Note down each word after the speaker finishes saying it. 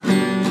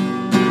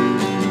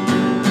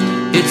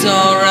It's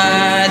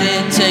alright,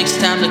 it takes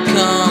time to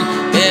come.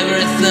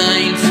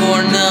 Everything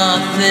for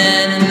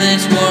nothing in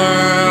this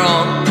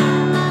world.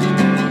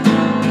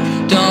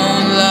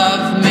 Don't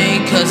love me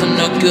 'cause I'm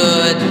no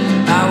good.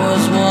 I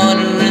was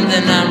wondering,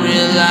 then I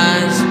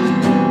realized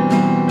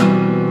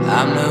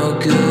I'm no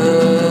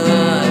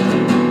good.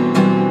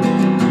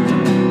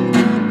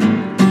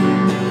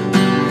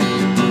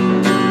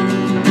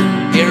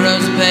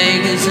 Heroes,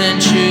 beggars, and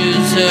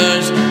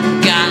choosers,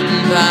 gotten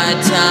by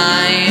time.